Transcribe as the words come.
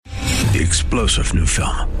The explosive new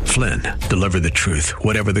film, Flynn, deliver the truth,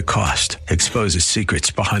 whatever the cost, exposes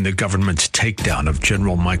secrets behind the government's takedown of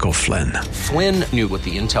General Michael Flynn. Flynn knew what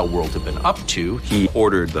the intel world had been up to. He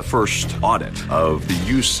ordered the first audit of the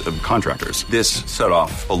use of contractors. This set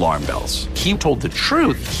off alarm bells. He told the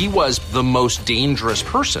truth. He was the most dangerous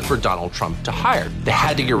person for Donald Trump to hire. They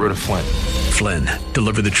had to get rid of Flynn. Flynn,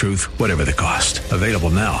 deliver the truth, whatever the cost. Available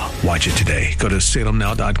now. Watch it today. Go to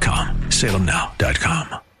salemnow.com.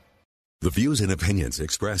 salemnow.com. The views and opinions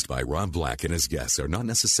expressed by Rob Black and his guests are not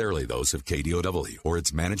necessarily those of KDOW or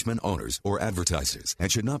its management, owners, or advertisers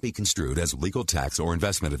and should not be construed as legal, tax, or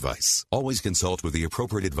investment advice. Always consult with the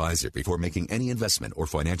appropriate advisor before making any investment or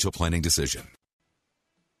financial planning decision.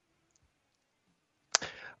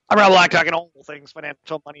 I'm Rob Black, talking all things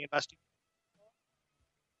financial, money, investing.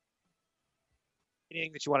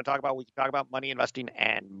 Anything that you want to talk about, we can talk about money, investing,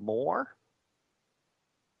 and more.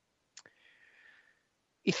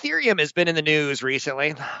 Ethereum has been in the news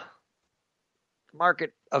recently. The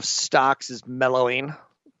market of stocks is mellowing,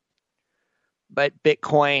 but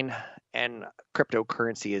Bitcoin and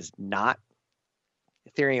cryptocurrency is not.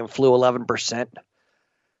 Ethereum flew 11%.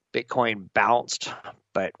 Bitcoin bounced,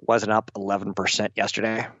 but wasn't up 11%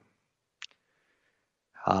 yesterday.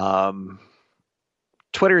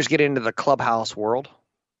 Twitter's getting into the Clubhouse world.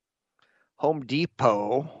 Home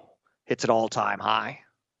Depot hits an all-time high.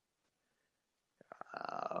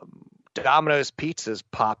 Domino's Pizza's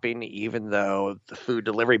popping, even though the food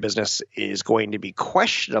delivery business is going to be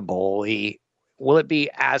questionably. Will it be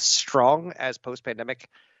as strong as post-pandemic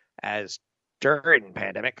as during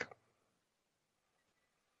pandemic?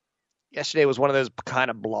 Yesterday was one of those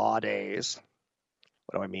kind of blah days.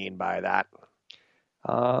 What do I mean by that?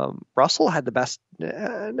 Russell had the best.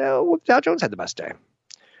 No, Dow Jones had the best day.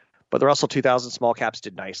 But the Russell 2000 small caps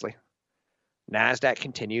did nicely. NASDAQ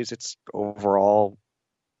continues its overall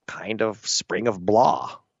kind of spring of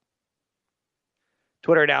blah.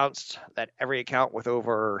 Twitter announced that every account with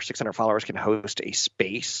over 600 followers can host a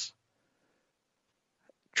space,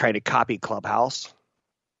 trying to copy Clubhouse.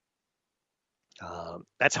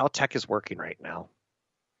 That's how tech is working right now.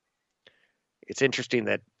 It's interesting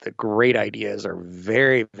that the great ideas are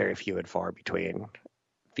very, very few and far between.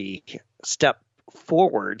 The step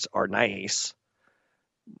forwards are nice,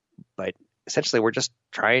 but essentially we're just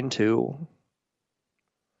trying to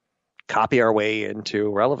copy our way into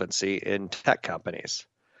relevancy in tech companies.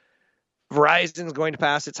 Verizon's going to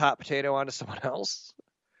pass its hot potato on to someone else.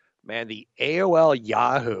 Man, the AOL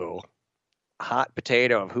Yahoo hot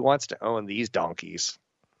potato of who wants to own these donkeys.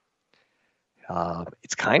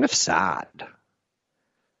 It's kind of sad.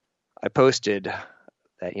 I posted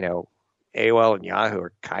that, AOL and Yahoo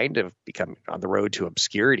are kind of becoming on the road to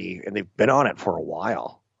obscurity, and they've been on it for a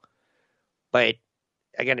while. But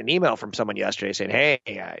I got an email from someone yesterday saying, hey,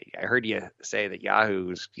 I heard you say that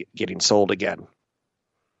Yahoo's getting sold again.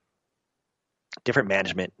 Different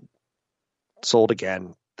management, sold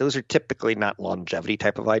again. Those are typically not longevity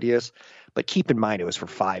type of ideas, but keep in mind it was for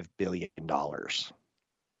 $5 billion.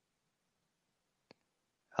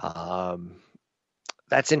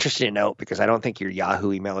 That's interesting to note because I don't think your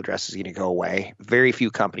Yahoo email address is going to go away. Very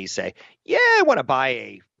few companies say, yeah, I want to buy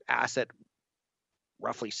a asset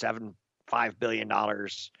roughly $5 billion.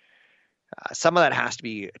 Some of that has to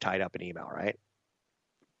be tied up in email, right?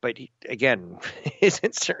 But again, his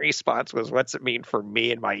instant response was, what's it mean for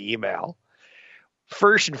me and my email?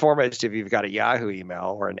 First and foremost, if you've got a Yahoo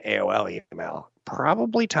email or an AOL email,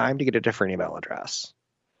 probably time to get a different email address,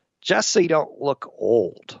 just so you don't look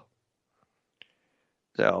old.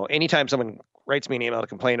 So anytime someone writes me an email to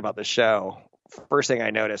complain about the show, first thing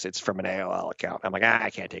I notice, it's from an AOL account. I'm like, I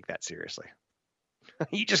can't take that seriously.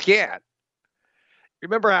 You just can't.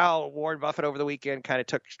 Remember how Warren Buffett over the weekend kind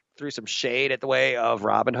of threw some shade at the way of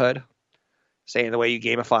Robinhood, saying the way you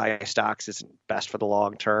gamify stocks isn't best for the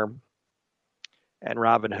long term? And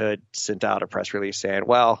Robinhood sent out a press release saying,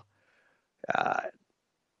 well,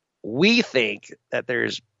 we think that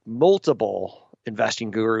there's multiple investing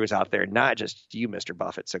gurus out there, not just you, Mr.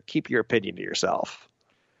 Buffett. So keep your opinion to yourself.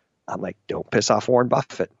 I'm like, don't piss off Warren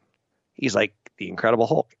Buffett. He's like the Incredible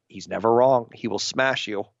Hulk. He's never wrong. He will smash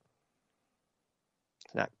you.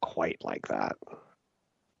 It's not quite like that.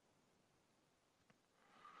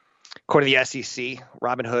 According to the SEC,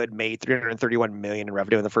 Robinhood made $331 million in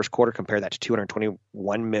revenue in the first quarter. Compare that to $221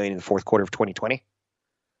 million in the fourth quarter of 2020.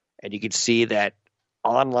 And you can see that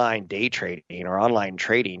online day trading or online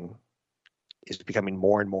trading is becoming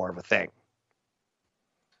more and more of a thing.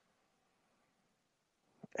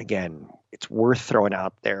 Again, it's worth throwing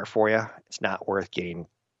out there for you. It's not worth getting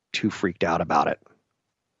too freaked out about it.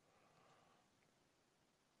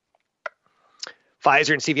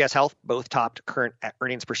 Pfizer and CVS Health both topped current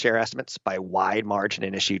earnings per share estimates by a wide margin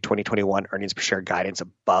and issued 2021 earnings per share guidance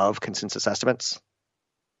above consensus estimates.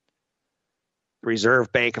 The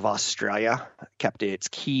Reserve Bank of Australia kept its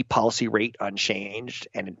key policy rate unchanged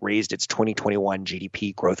and it raised its 2021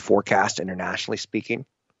 GDP growth forecast, internationally speaking.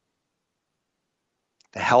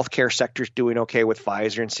 The healthcare sector is doing okay with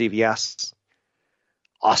Pfizer and CVS.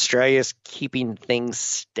 Australia is keeping things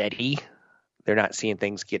steady. They're not seeing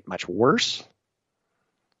things get much worse.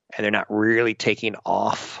 And they're not really taking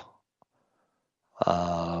off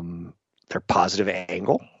their positive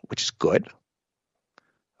angle, which is good.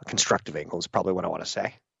 A constructive angle is probably what I want to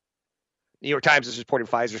say. New York Times is reporting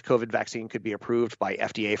Pfizer's COVID vaccine could be approved by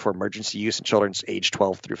FDA for emergency use in children aged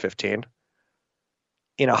 12 through 15.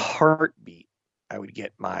 In a heartbeat, I would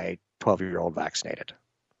get my 12-year-old vaccinated.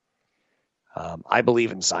 I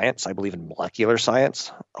believe in science. I believe in molecular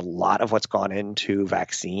science. A lot of what's gone into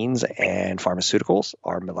vaccines and pharmaceuticals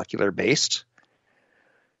are molecular based.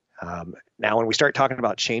 Now, when we start talking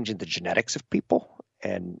about changing the genetics of people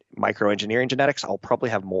and microengineering genetics, I'll probably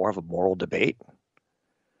have more of a moral debate.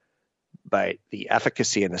 But the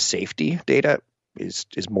efficacy and the safety data is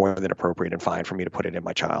more than appropriate and fine for me to put it in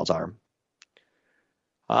my child's arm.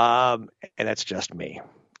 And that's just me.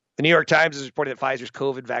 The New York Times has reported that Pfizer's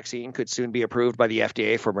COVID vaccine could soon be approved by the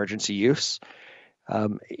FDA for emergency use.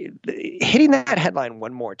 Hitting that headline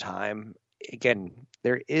one more time, again,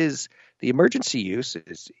 there is the emergency use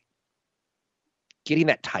is getting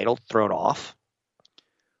that title thrown off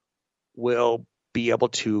will be able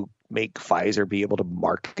to make Pfizer be able to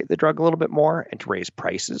market the drug a little bit more and to raise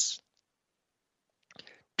prices.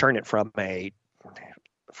 Turn it from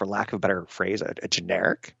for lack of a better phrase, a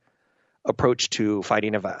generic approach to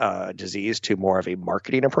fighting a disease to more of a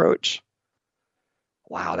marketing approach.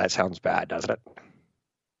 Wow, that sounds bad, doesn't it?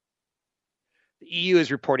 The EU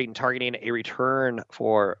is targeting a return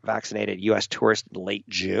for vaccinated U.S. tourists in late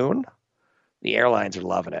June. The airlines are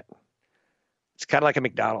loving it. It's kind of like a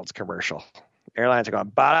McDonald's commercial. Airlines are going,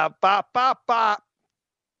 ba-da-ba-ba-ba.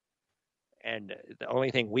 And the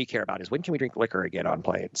only thing we care about is when can we drink liquor again on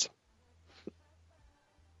planes?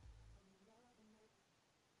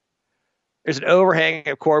 There's an overhang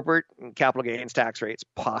of corporate and capital gains tax rates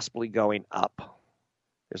possibly going up.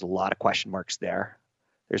 There's a lot of question marks there.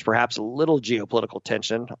 There's perhaps a little geopolitical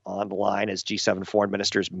tension on the line as G7 foreign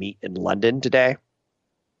ministers meet in London today.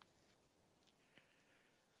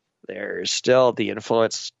 There's still the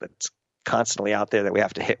influence that's constantly out there that we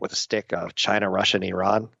have to hit with a stick of China, Russia, and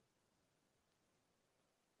Iran.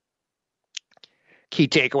 Key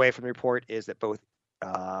takeaway from the report is that both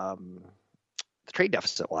the trade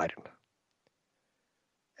deficit widened.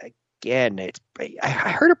 Again, I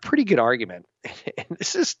heard a pretty good argument. And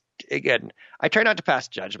this is, again, I try not to pass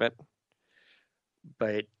judgment,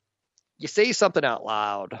 but you say something out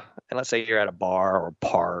loud, and let's say you're at a bar or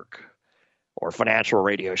park or financial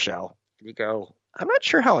radio show, and you go, I'm not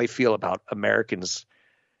sure how I feel about Americans.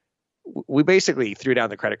 We basically threw down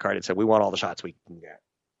the credit card and said, we want all the shots we can get.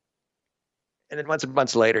 And then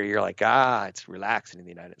months later, you're like, it's relaxing in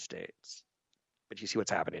the United States. But you see what's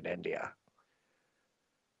happening in India.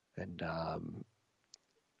 And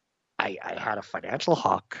I had a financial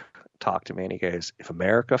hawk talk to me, and he goes, if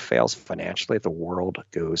America fails financially, the world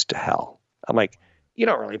goes to hell. I'm like, you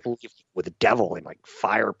don't really believe with the devil in like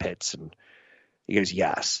fire pits. And he goes,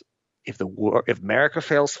 yes. If America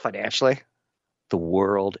fails financially, the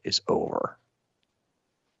world is over.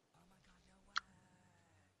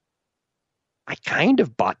 I kind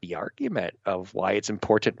of bought the argument of why it's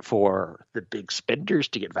important for the big spenders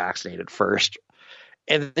to get vaccinated first.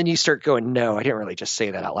 And then you start going, no, I didn't really just say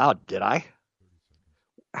that out loud, did I?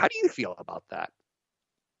 How do you feel about that?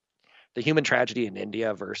 The human tragedy in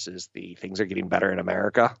India versus the things are getting better in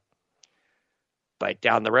America. But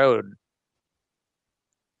down the road,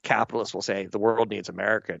 capitalists will say the world needs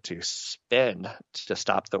America to spend to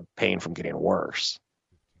stop the pain from getting worse.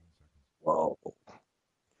 Whoa.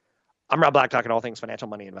 I'm Rob Black, talking all things financial,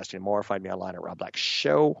 money, investing, and more. Find me online at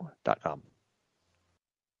robblackshow.com.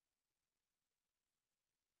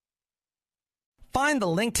 Find the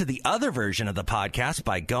link to the other version of the podcast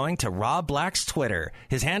by going to Rob Black's Twitter.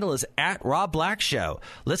 His handle is @RobBlackShow.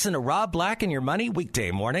 Listen to Rob Black and Your Money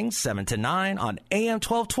weekday mornings, 7 to 9 on AM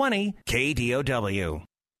 1220 KDOW.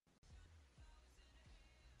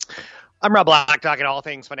 I'm Rob Black, talking all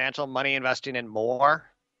things financial, money, investing, and more.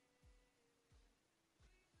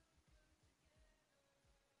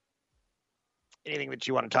 Anything that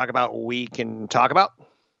you want to talk about, we can talk about.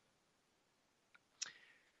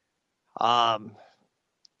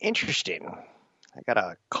 Interesting. I got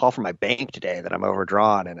a call from my bank today that I'm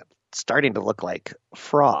overdrawn, and it's starting to look like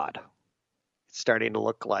fraud. starting to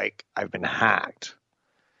look like I've been hacked.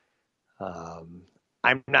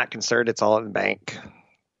 I'm not concerned. It's all in the bank.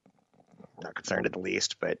 I'm not concerned in the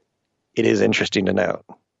least, but it is interesting to note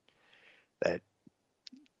that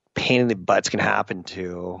pain in the butts can happen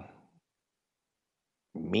to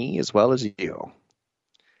me as well as you.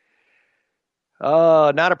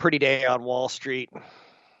 Oh, not a pretty day on Wall Street.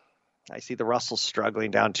 I see the Russell struggling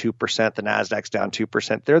down 2%. The Nasdaq's down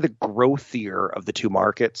 2%. They're the growthier of the two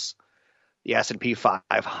markets. The S&P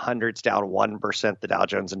 500's down 1%. The Dow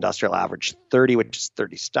Jones Industrial Average 30, which is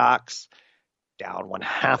 30 stocks, down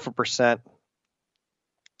 0.5%.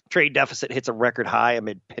 Trade deficit hits a record high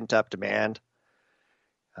amid pent-up demand.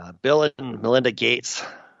 Bill and Melinda Gates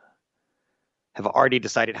have already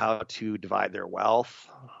decided how to divide their wealth.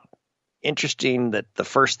 Interesting that the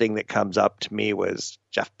first thing that comes up to me was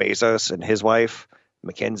Jeff Bezos and his wife,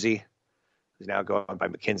 Mackenzie, who's now going by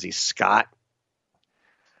Mackenzie Scott.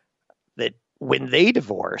 That when they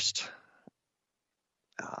divorced,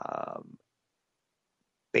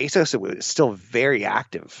 Bezos was still very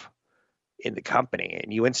active in the company,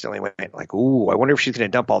 and you instantly went like, "Ooh, I wonder if she's going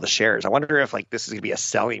to dump all the shares. I wonder if like this is going to be a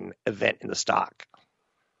selling event in the stock."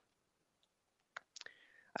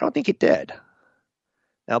 I don't think it did.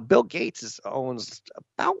 Now, Bill Gates owns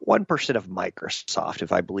about 1% of Microsoft,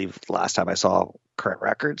 if I believe the last time I saw current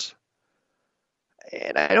records.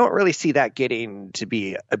 And I don't really see that getting to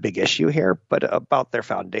be a big issue here, but about their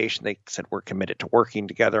foundation, they said we're committed to working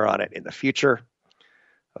together on it in the future,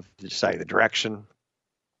 of deciding the direction.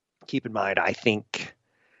 Keep in mind, I think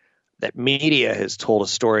that media has told a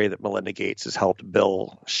story that Melinda Gates has helped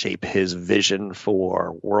Bill shape his vision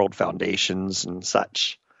for world foundations and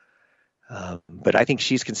such. But I think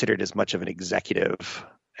she's considered as much of an executive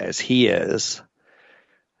as he is.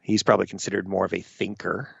 He's probably considered more of a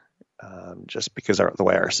thinker, just because of the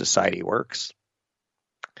way our society works.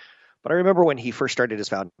 But I remember when he first started his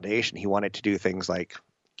foundation, he wanted to do things like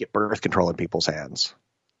get birth control in people's hands.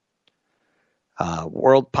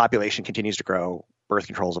 World population continues to grow. Birth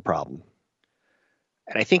control is a problem.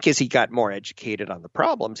 And I think as he got more educated on the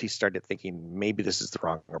problems, he started thinking maybe this is the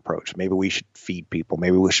wrong approach. Maybe we should feed people.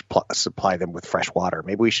 Maybe we should supply them with fresh water.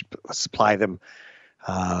 Maybe we should supply them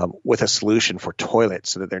with a solution for toilets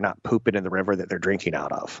so that they're not pooping in the river that they're drinking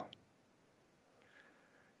out of.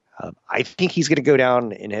 I think he's going to go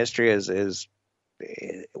down in history as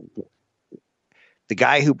the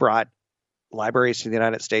guy who brought libraries to the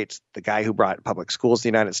United States, the guy who brought public schools to the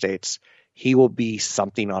United States. He will be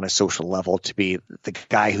something on a social level to be the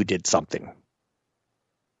guy who did something.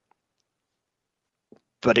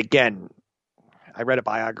 But again, I read a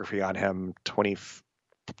biography on him 20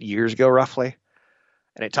 years ago, roughly,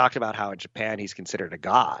 and it talked about how in Japan he's considered a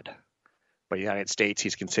god, but in the United States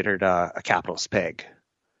he's considered a capitalist pig.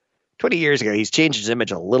 20 years ago, he's changed his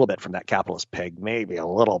image a little bit from that capitalist pig, maybe a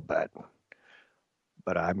little bit.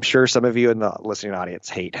 But I'm sure some of you in the listening audience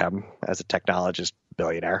hate him as a technologist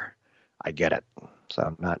billionaire. I get it. So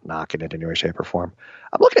I'm not knocking it in any way, shape, or form.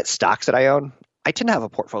 I'm looking at stocks that I own. I tend to have a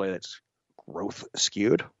portfolio that's growth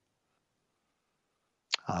skewed.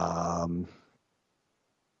 And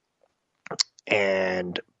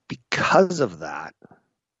because of that,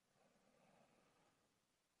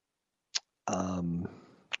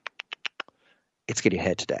 it's getting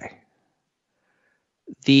hit today.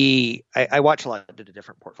 I watch a lot of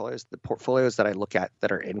different portfolios. The portfolios that I look at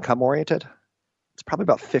that are income oriented, it's probably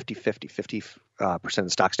about 50% of the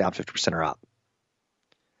stocks down, 50% are up.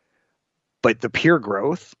 But the pure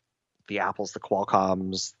growth, the Apples, the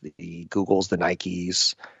Qualcomms, the Googles, the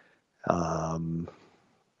Nikes,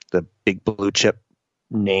 the big blue chip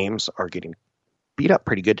names are getting beat up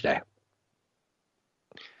pretty good today.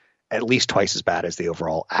 At least twice as bad as the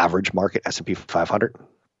overall average market S&P 500.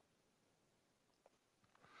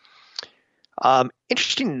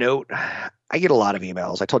 Interesting note, I get a lot of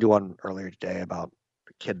emails. I told you one earlier today about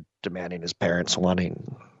a kid demanding his parents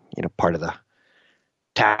wanting, part of the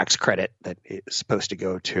tax credit that is supposed to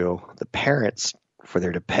go to the parents for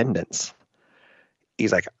their dependents.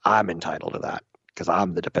 He's like, I'm entitled to that because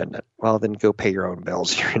I'm the dependent. Well, then go pay your own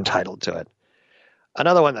bills. You're entitled to it.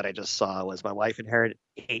 Another one that I just saw was my wife inherited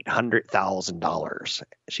 $800,000.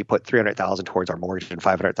 She put $300,000 towards our mortgage and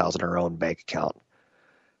 $500,000 in her own bank account.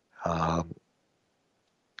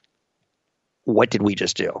 What did we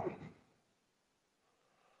just do?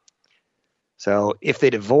 So if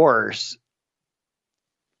they divorce,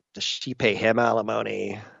 does she pay him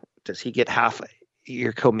alimony? Does he get half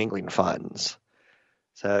your commingling funds?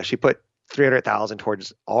 So she put $300,000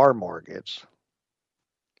 towards our mortgage.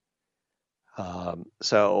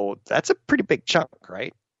 So that's a pretty big chunk,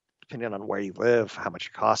 right? Depending on where you live, how much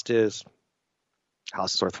your cost is.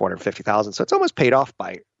 House is worth $450,000. So it's almost paid off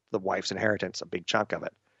by the wife's inheritance, a big chunk of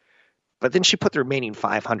it. But then she put the remaining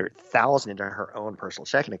 $500,000 into her own personal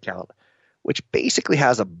checking account, which basically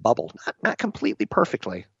has a bubble, not completely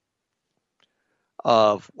perfectly,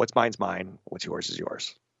 of what's mine's mine, what's yours is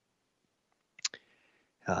yours.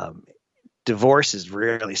 Divorce is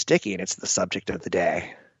really sticky, and it's the subject of the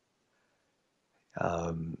day.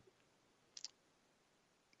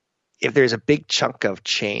 If there's a big chunk of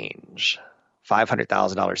change,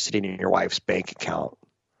 $500,000 sitting in your wife's bank account,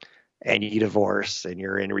 and you divorce and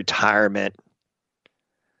you're in retirement,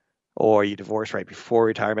 or you divorce right before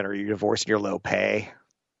retirement, or you divorce in your low pay,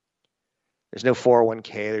 there's no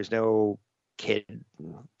 401k, there's no kid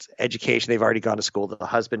education. They've already gone to school. The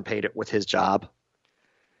husband paid it with his job.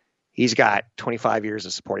 He's got 25 years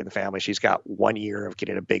of supporting the family. She's got 1 year of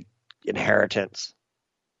getting a big inheritance.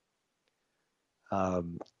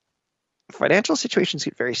 Financial situations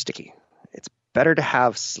get very sticky. It's better to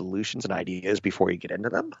have solutions and ideas before you get into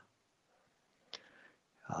them.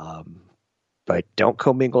 But don't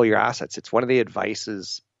commingle your assets. It's one of the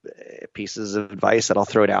pieces of advice that I'll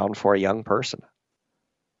throw down for a young person.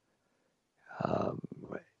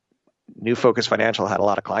 New Focus Financial had a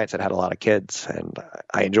lot of clients that had a lot of kids, and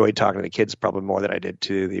I enjoyed talking to the kids probably more than I did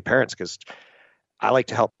to the parents, because I like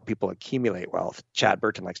to help people accumulate wealth. Chad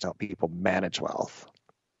Burton likes to help people manage wealth.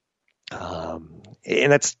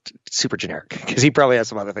 And that's super generic, because he probably has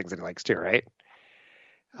some other things that he likes too, right?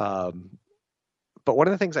 But one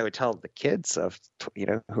of the things I would tell the kids of,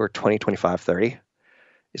 who are 20, 25, 30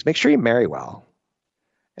 is make sure you marry well.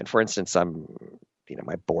 And for instance,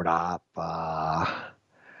 my board op,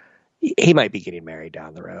 he might be getting married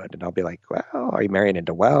down the road, and I'll be like, well, are you marrying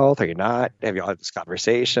into wealth? Are you not? Have you all had this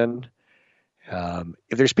conversation?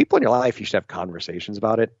 If there's people in your life, you should have conversations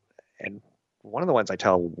about it. And one of the ones I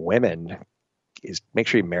tell women is make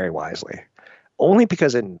sure you marry wisely. Only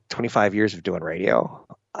because in 25 years of doing radio,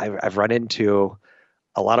 I've run into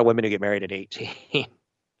a lot of women who get married at 18,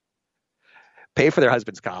 pay for their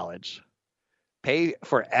husband's college, pay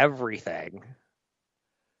for everything,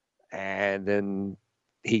 and then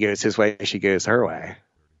he goes his way, she goes her way.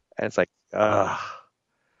 And it's like, I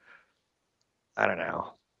don't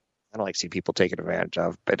know. I don't like to see people taken advantage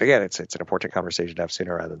of. But again, it's an important conversation to have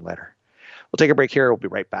sooner rather than later. We'll take a break here. We'll be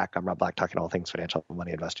right back. I'm Rob Black, talking all things financial,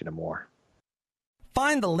 money, investing, and more.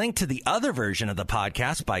 Find the link to the other version of the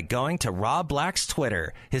podcast by going to Rob Black's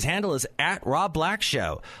Twitter. His handle is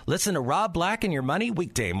 @RobBlackShow. Listen to Rob Black and Your Money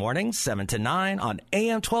weekday mornings, 7 to 9 on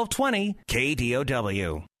AM 1220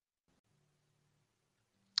 KDOW.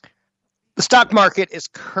 The stock market is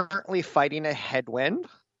currently fighting a headwind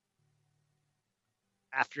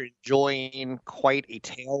after enjoying quite a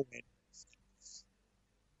tailwind.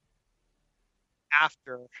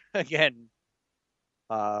 After, again,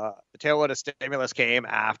 the tailwind of stimulus came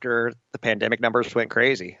after the pandemic numbers went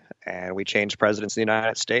crazy, and we changed presidents in the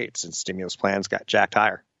United States, and stimulus plans got jacked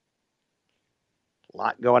higher. A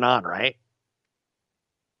lot going on, right?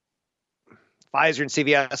 Pfizer and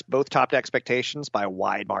CVS both topped expectations by a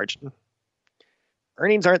wide margin.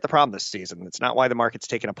 Earnings aren't the problem this season. It's not why the market's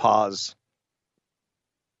taken a pause.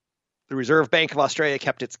 The Reserve Bank of Australia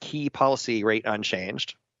kept its key policy rate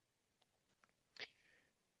unchanged.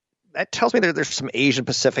 That tells me that there's some Asian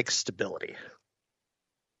Pacific stability,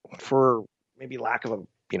 for maybe lack of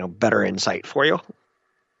a better insight for you.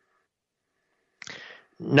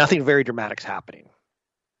 Nothing very dramatic is happening.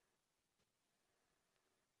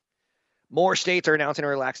 More states are announcing a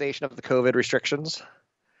relaxation of the COVID restrictions.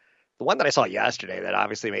 The one that I saw yesterday that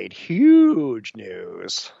obviously made huge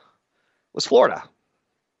news was Florida.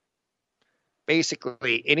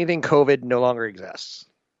 Basically, anything COVID no longer exists.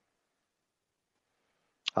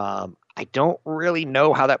 I don't really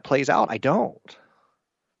know how that plays out. I don't.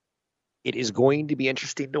 It is going to be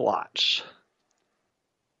interesting to watch.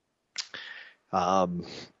 In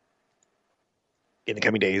the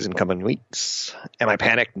coming days and coming weeks. Am I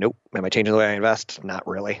panicked? Nope. Am I changing the way I invest? Not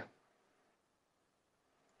really.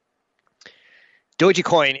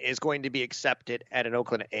 Dogecoin is going to be accepted at an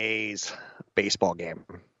Oakland A's baseball game.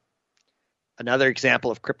 Another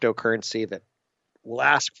example of cryptocurrency that will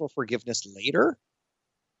ask for forgiveness later,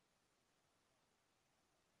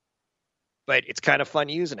 but it's kind of fun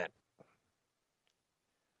using it.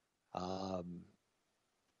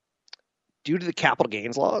 Due to the capital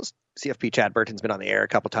gains laws, CFP Chad Burton's been on the air a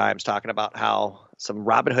couple times talking about how some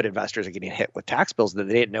Robinhood investors are getting hit with tax bills that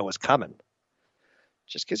they didn't know was coming.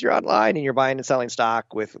 Just because you're online and you're buying and selling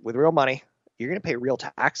stock with real money, you're going to pay real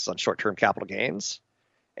taxes on short-term capital gains,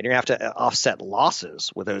 and you're going to have to offset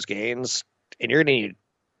losses with those gains, and you're going to need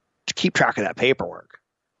to keep track of that paperwork.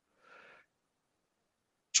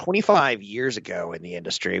 25 years ago in the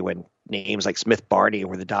industry, when names like Smith Barney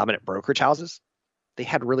were the dominant brokerage houses, they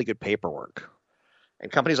had really good paperwork.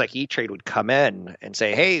 And companies like E-Trade would come in and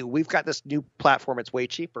say, hey, we've got this new platform. It's way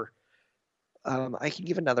cheaper. I can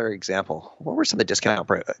give another example. What were some of the discount?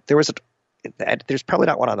 There's probably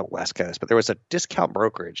not one on the West Coast, but there was a discount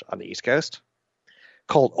brokerage on the East Coast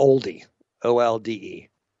called Oldie, O-L-D-E.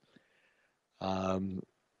 And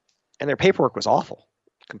their paperwork was awful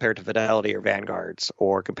compared to Fidelity or Vanguard's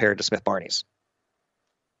or compared to Smith Barney's.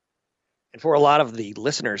 And for a lot of the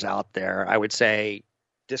listeners out there, I would say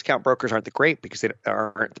discount brokers aren't the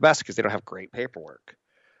best because they don't have great paperwork.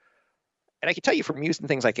 And I can tell you from using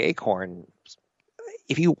things like Acorn,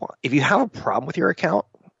 if you have a problem with your account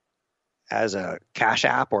as a cash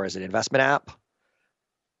app or as an investment app,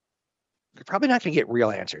 you're probably not going to get real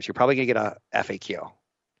answers. You're probably going to get a FAQ.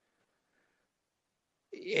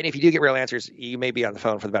 And if you do get real answers, you may be on the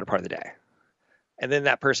phone for the better part of the day. And then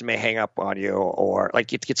that person may hang up on you, or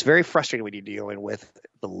like it gets very frustrating when you're dealing with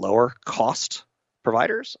the lower cost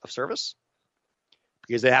providers of service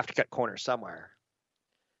because they have to cut corners somewhere.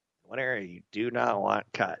 One area you do not want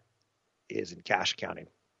cut is in cash accounting.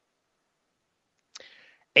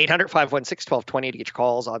 800-516-1220 to get your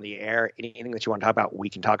calls on the air. Anything that you want to talk about, we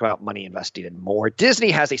can talk about. Money investing and more.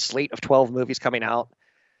 Disney has a slate of 12 movies coming out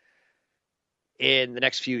in the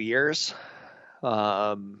next few years,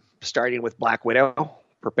 starting with Black Widow,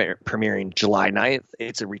 premiering July 9th.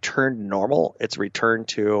 It's a return to normal. It's a return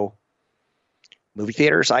to movie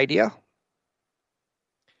theaters idea.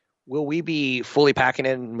 Will we be fully packing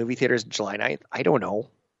in movie theaters July 9th? I don't know.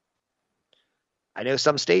 I know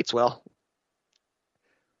some states will.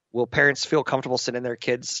 Will parents feel comfortable sending their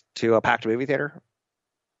kids to a packed movie theater?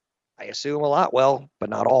 I assume a lot will, but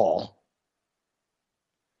not all.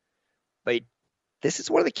 But this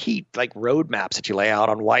is one of the key roadmaps that you lay out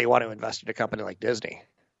on why you want to invest in a company like Disney.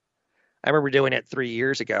 I remember doing it 3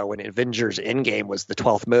 years ago when Avengers Endgame was the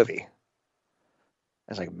 12th movie.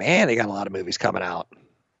 I was like, man, they got a lot of movies coming out.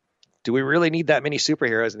 Do we really need that many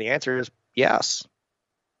superheroes? And the answer is yes.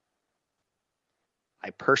 I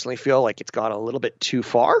personally feel like it's gone a little bit too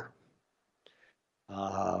far.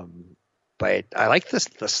 But I like the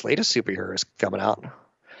slate of superheroes coming out. A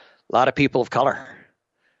lot of people of color.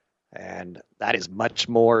 And that is much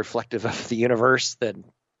more reflective of the universe than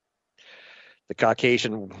the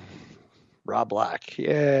Caucasian Rob Black.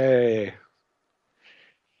 Yay.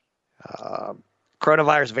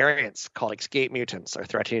 Coronavirus variants called escape mutants are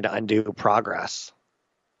threatening to undo progress.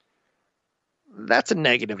 That's a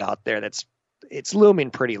negative out there. It's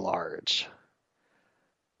looming pretty large.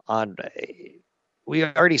 We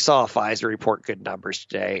already saw Pfizer report good numbers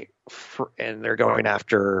today, and they're going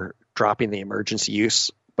after dropping the emergency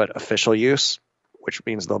use, but official use, which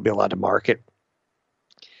means they'll be allowed to market.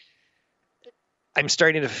 I'm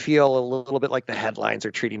starting to feel a little bit like the headlines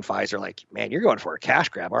are treating Pfizer like, man, you're going for a cash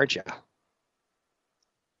grab, aren't you?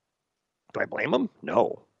 Do I blame them?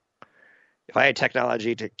 No. If I had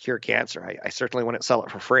technology to cure cancer, I certainly wouldn't sell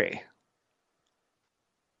it for free.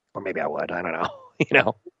 Or maybe I would. I don't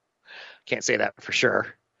know. Can't say that for sure.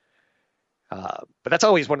 But that's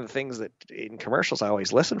always one of the things that in commercials I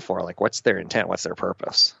always listen for. Like, what's their intent? What's their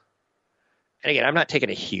purpose? And again, I'm not taking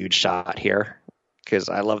a huge shot here because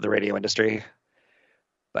I love the radio industry.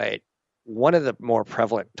 But one of the more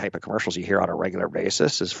prevalent type of commercials you hear on a regular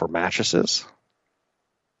basis is for mattresses.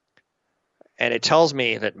 And it tells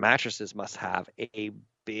me that mattresses must have a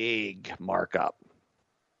big markup.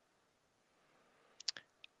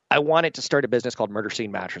 I wanted to start a business called Murder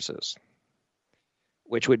Scene Mattresses,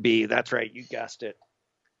 which would be, that's right, you guessed it.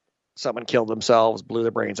 Someone killed themselves, blew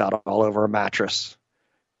their brains out all over a mattress.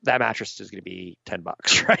 That mattress is going to be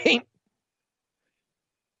 $10, right?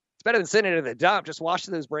 It's better than sending it in the dump. Just wash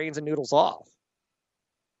those brains and noodles off.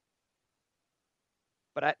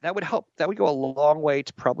 But that would help. That would go a long way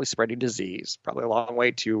to probably spreading disease, probably a long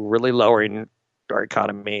way to really lowering our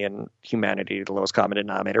economy and humanity to the lowest common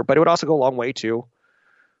denominator. But it would also go a long way to,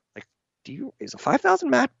 like, is a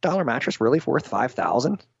 $5,000 mattress really worth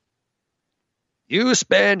 $5,000? You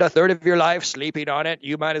spend a third of your life sleeping on it,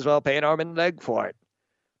 you might as well pay an arm and leg for it.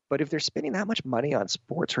 But if they're spending that much money on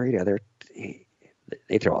sports radio,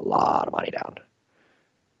 they throw a lot of money down.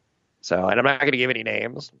 So, and I'm not going to give any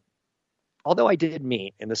names. Although I did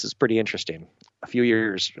meet, and this is pretty interesting,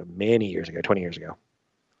 many years ago, 20 years ago.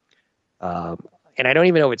 And I don't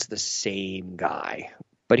even know if it's the same guy,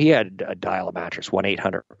 but he had a dial a mattress,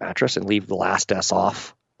 1-800 mattress, and leave the last S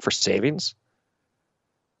off for savings.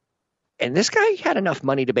 And this guy had enough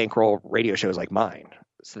money to bankroll radio shows like mine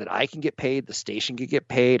so that I can get paid, the station could get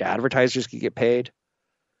paid, advertisers could get paid.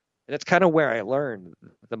 And that's kind of where I learned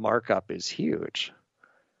the markup is huge.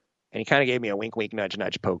 And he kind of gave me a wink, wink, nudge,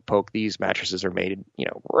 nudge, poke, poke. These mattresses are made,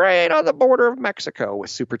 right on the border of Mexico with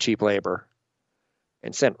super cheap labor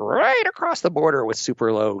and sent right across the border with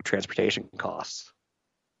super low transportation costs.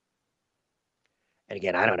 And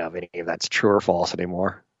again, I don't know if any of that's true or false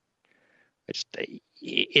anymore.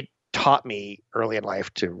 It taught me early in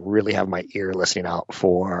life to really have my ear listening out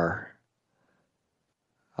for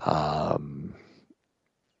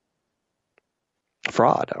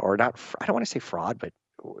fraud, or not. I don't want to say fraud, but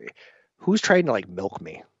who's trying to milk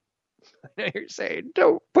me? You're saying,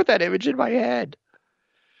 don't put that image in my head.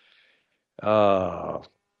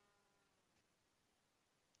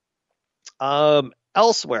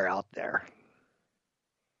 Elsewhere out there,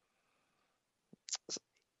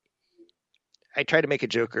 I tried to make a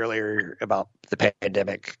joke earlier about the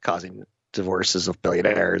pandemic causing divorces of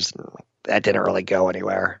billionaires. And that didn't really go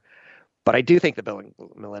anywhere. But I do think the Bill and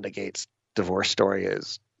Melinda Gates divorce story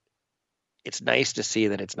it's nice to see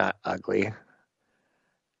that it's not ugly.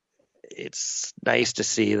 It's nice to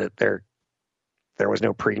see that there was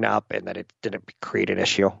no prenup and that it didn't create an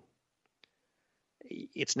issue.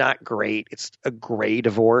 It's not great. It's a gray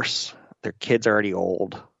divorce. Their kids are already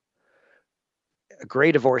old. A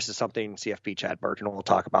gray divorce is something CFP Chad Burton will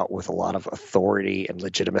talk about with a lot of authority and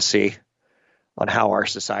legitimacy on how our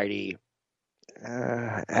society,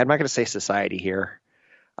 I'm not going to say society here.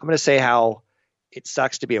 I'm going to say how it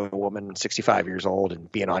sucks to be a woman 65 years old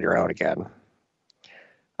and being on your own again.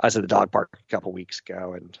 I was at the dog park a couple weeks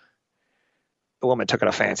ago, and the woman took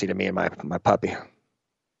a fancy to me and my puppy.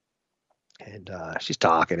 And she's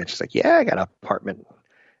talking, and she's like, yeah, I got an apartment.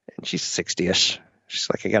 And she's 60-ish. She's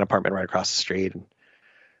like, I got an apartment right across the street. And,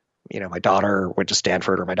 my daughter went to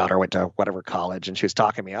Stanford, or my daughter went to whatever college, and she was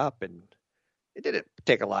talking me up. And it didn't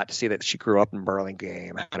take a lot to see that she grew up in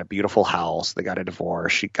Burlingame, had a beautiful house. They got a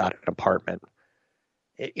divorce. She got an apartment.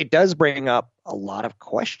 It does bring up a lot of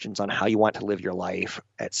questions on how you want to live your life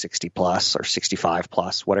at 60 plus or 65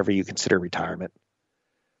 plus, whatever you consider retirement.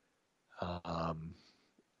 And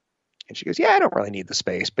she goes, yeah, I don't really need the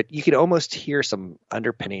space. But you could almost hear some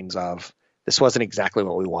underpinnings of, this wasn't exactly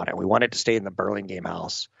what we wanted. We wanted to stay in the Burlingame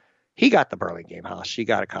house. He got the Burlingame house. She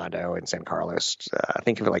got a condo in San Carlos. I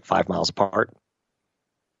think of it 5 miles apart.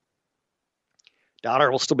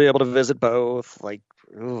 Daughter will still be able to visit both.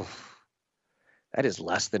 That is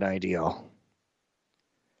less than ideal.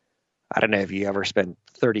 I don't know if you ever spent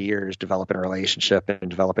 30 years developing a relationship and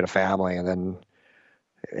developing a family, and then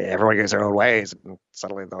everyone goes their own ways. And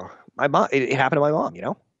suddenly, my mom, it happened to my mom,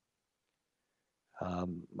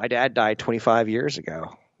 my dad died 25 years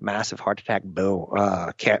ago. Massive heart attack. Boom.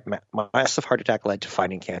 Massive heart attack led to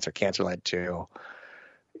finding cancer. Cancer led to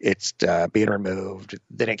it's being removed.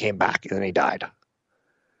 Then it came back, and then he died.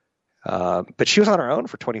 But she was on her own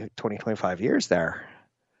for 25 years there.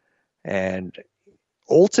 And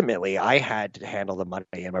ultimately, I had to handle the money,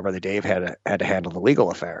 and my brother Dave had to handle the legal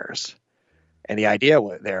affairs. And the idea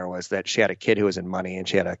there was that she had a kid who was in money, and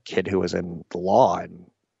she had a kid who was in the law. And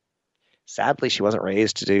sadly, she wasn't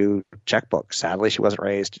raised to do checkbooks. Sadly, she wasn't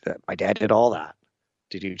raised. My dad did all that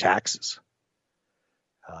to do taxes.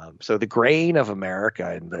 So the grain of America,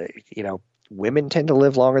 and women tend to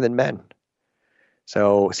live longer than men.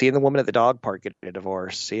 So seeing the woman at the dog park get a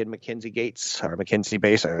divorce, seeing Mackenzie Gates or Mackenzie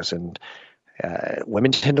Bezos, and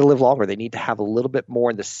women tend to live longer. They need to have a little bit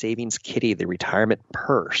more in the savings kitty, the retirement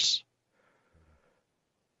purse.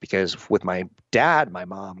 Because with my dad, my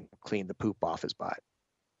mom cleaned the poop off his butt,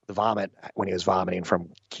 the vomit when he was vomiting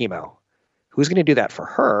from chemo. Who's going to do that for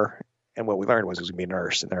her? And what we learned was it was going to be a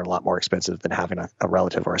nurse, and they're a lot more expensive than having a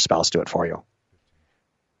relative or a spouse do it for you.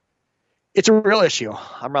 It's a real issue.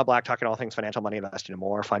 I'm Rob Black, talking all things financial, money, investing, and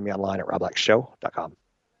more. Find me online at robblackshow.com.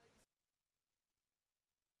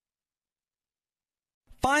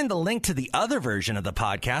 Find the link to the other version of the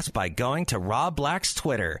podcast by going to Rob Black's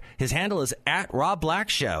Twitter. His handle is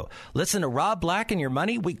 @RobBlackShow. Listen to Rob Black and Your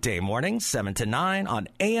Money weekday mornings, 7 to 9 on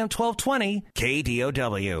AM 1220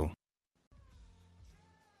 KDOW.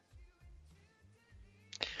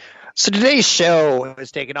 So today's show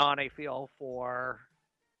is taking on a feel for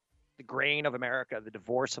the grain of America, the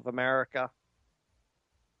divorce of America.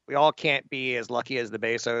 We all can't be as lucky as the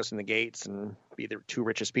Bezos and the Gates and be the two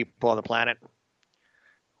richest people on the planet.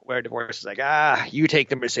 Where divorce is like, you take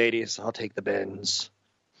the Mercedes, I'll take the Benz.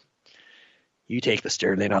 You take the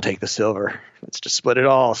sterling, I'll take the silver. Let's just split it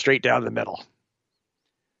all straight down the middle.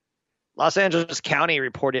 Los Angeles County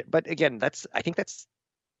reported, but again, I think that's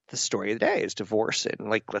the story of the day is divorce. And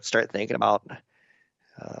let's start thinking about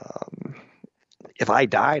if I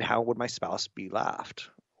died, how would my spouse be left?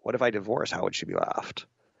 What if I divorced? How would she be left?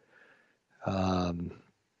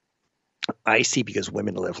 I see because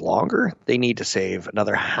women live longer, they need to save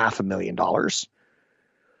another $500,000.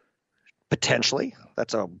 Potentially.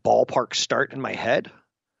 That's a ballpark start in my head.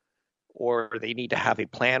 Or they need to have a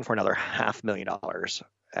plan for another $500,000.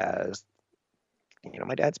 As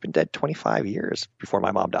my dad's been dead 25 years before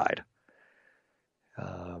my mom died.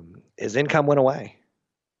 His income went away.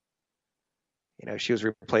 She was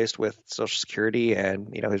replaced with Social Security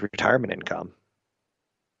and, his retirement income,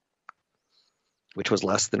 which was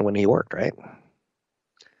less than when he worked, right?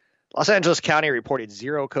 Los Angeles County reported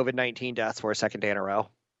 0 COVID-19 deaths for a second day in a row.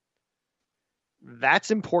 That's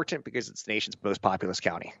important because it's the nation's most populous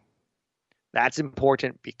county. That's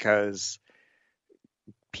important because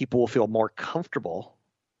people will feel more comfortable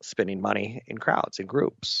spending money in crowds, in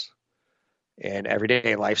groups, in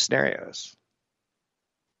everyday life scenarios.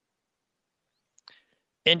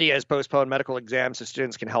 India has postponed medical exams so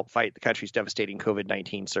students can help fight the country's devastating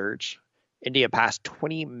COVID-19 surge. India passed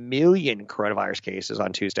 20 million coronavirus cases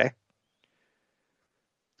on Tuesday.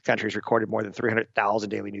 The country's recorded more than 300,000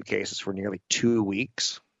 daily new cases for nearly 2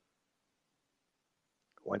 weeks.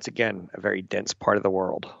 Once again, a very dense part of the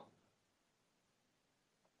world.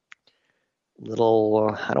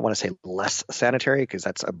 Little, I don't want to say less sanitary because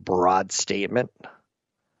that's a broad statement.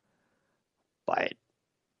 But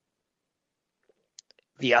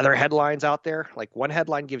the other headlines out there, like one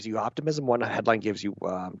headline gives you optimism, one headline gives you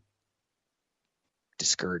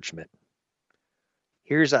discouragement.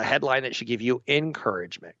 Here's a headline that should give you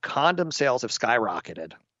encouragement. Condom sales have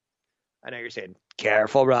skyrocketed. I know you're saying,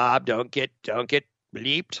 careful, Rob, don't get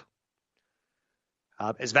bleeped.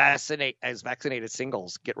 As vaccinated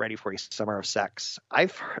singles get ready for a summer of sex.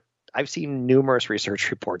 I've seen numerous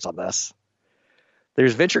research reports on this.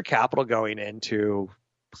 There's venture capital going into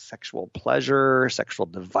sexual pleasure, sexual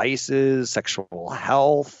devices, sexual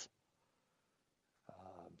health.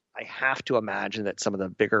 I have to imagine that some of the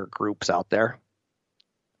bigger groups out there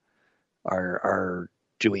are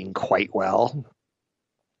doing quite well.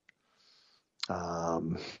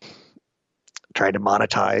 Trying to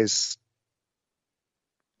monetize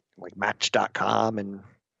like Match.com and,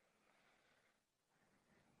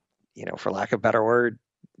 for lack of a better word,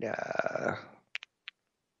 a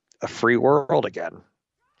free world again.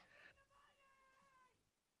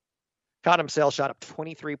 Condom sales shot up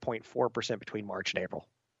 23.4% between March and April.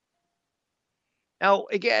 Now,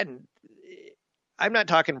 again, I'm not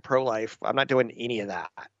talking pro-life. I'm not doing any of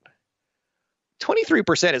that.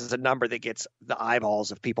 23% is a number that gets the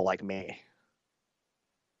eyeballs of people like me.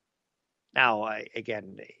 Now,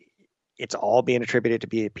 again, it's all being attributed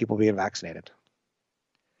to people being vaccinated.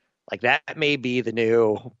 Like that may be the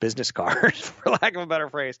new business card, for lack of a better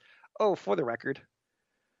phrase. Oh, for the record,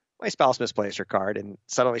 my spouse misplaced her card, and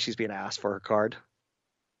suddenly she's being asked for her card.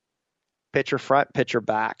 Picture front, picture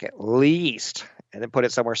back, at least, and then put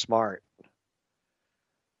it somewhere smart.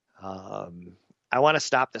 I want to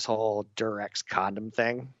stop this whole Durex condom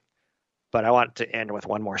thing, but I want to end with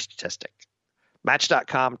one more statistic.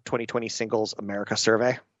 Match.com 2020 Singles America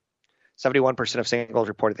survey. 71% of singles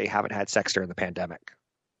reported they haven't had sex during the pandemic.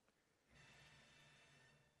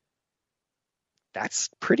 That's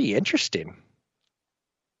pretty interesting.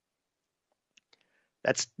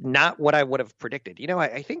 That's not what I would have predicted.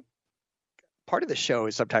 I think part of the show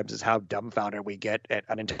is sometimes how dumbfounded we get at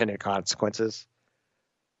unintended consequences.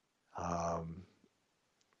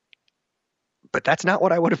 But that's not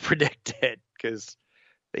what I would have predicted because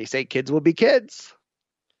they say kids will be kids,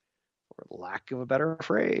 for lack of a better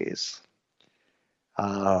phrase.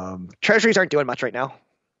 Treasuries aren't doing much right now.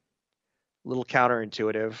 A little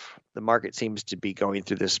counterintuitive. The market seems to be going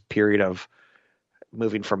through this period of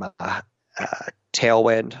moving from a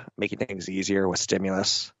tailwind, making things easier with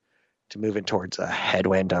stimulus, to moving towards a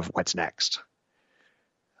headwind of what's next.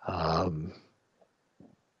 But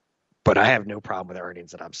I have no problem with the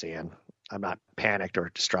earnings that I'm seeing. I'm not panicked or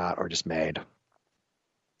distraught or dismayed.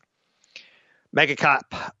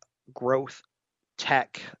 Megacap, growth,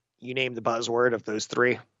 tech, you name the buzzword of those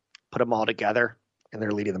three, put them all together, and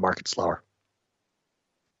they're leading the market slower.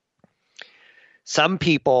 Some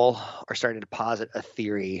people are starting to posit a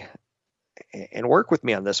theory and work with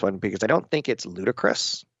me on this one because I don't think it's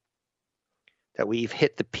ludicrous that we've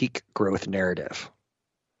hit the peak growth narrative.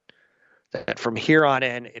 That from here on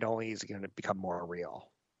in, it only is going to become more real.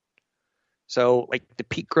 So like the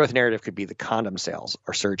peak growth narrative could be the condom sales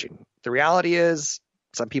are surging. The reality is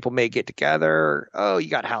some people may get together. Oh, you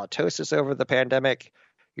got halitosis over the pandemic.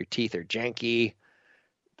 Your teeth are janky.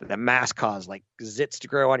 The mask caused like zits to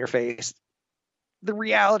grow on your face. The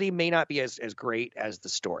reality may not be as great as the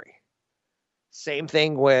story. Same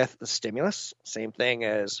thing with the stimulus. Same thing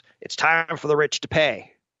as it's time for the rich to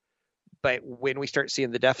pay. But when we start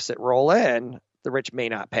seeing the deficit roll in, the rich may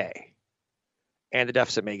not pay, and the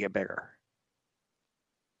deficit may get bigger.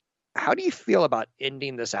 How do you feel about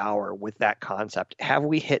ending this hour with that concept? Have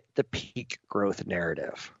we hit the peak growth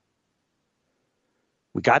narrative?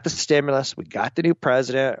 We got the stimulus. We got the new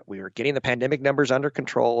president. We were getting the pandemic numbers under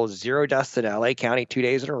control. 0 deaths in LA County 2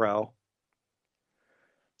 days in a row.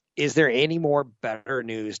 Is there any more better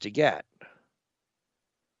news to get?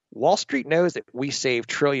 Wall Street knows that we saved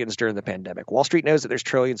trillions during the pandemic. Wall Street knows that there's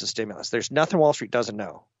trillions of stimulus. There's nothing Wall Street doesn't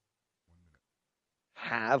know.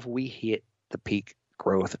 Have we hit the peak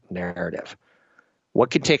growth narrative?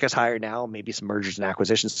 What can take us higher now? Maybe some mergers and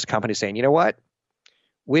acquisitions. Companies saying, you know what?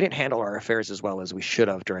 We didn't handle our affairs as well as we should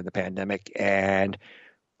have during the pandemic, and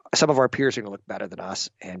some of our peers are going to look better than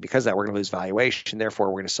us, and because of that, we're going to lose valuation. Therefore,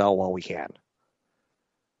 we're going to sell while we can.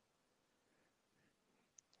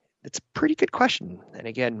 It's a pretty good question. And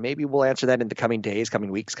again, maybe we'll answer that in the coming days,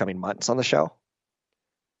 coming weeks, coming months on the show.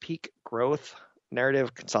 Peak growth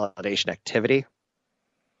narrative, consolidation activity.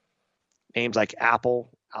 Names like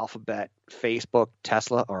Apple, Alphabet, Facebook,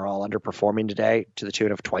 Tesla are all underperforming today to the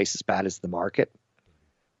tune of twice as bad as the market.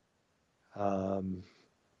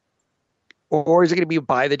 Or is it going to be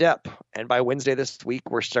buy the dip? And by Wednesday this week,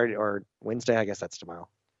 we're starting, or Wednesday, I guess that's tomorrow.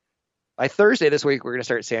 By Thursday this week, we're going to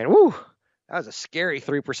start saying, woo, that was a scary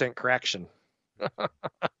 3% correction.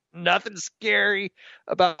 Nothing scary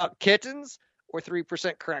about kittens or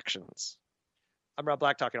 3% corrections. I'm Rob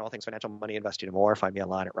Black, talking all things financial, money, investing, and more. Find me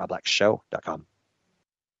online at robblackshow.com.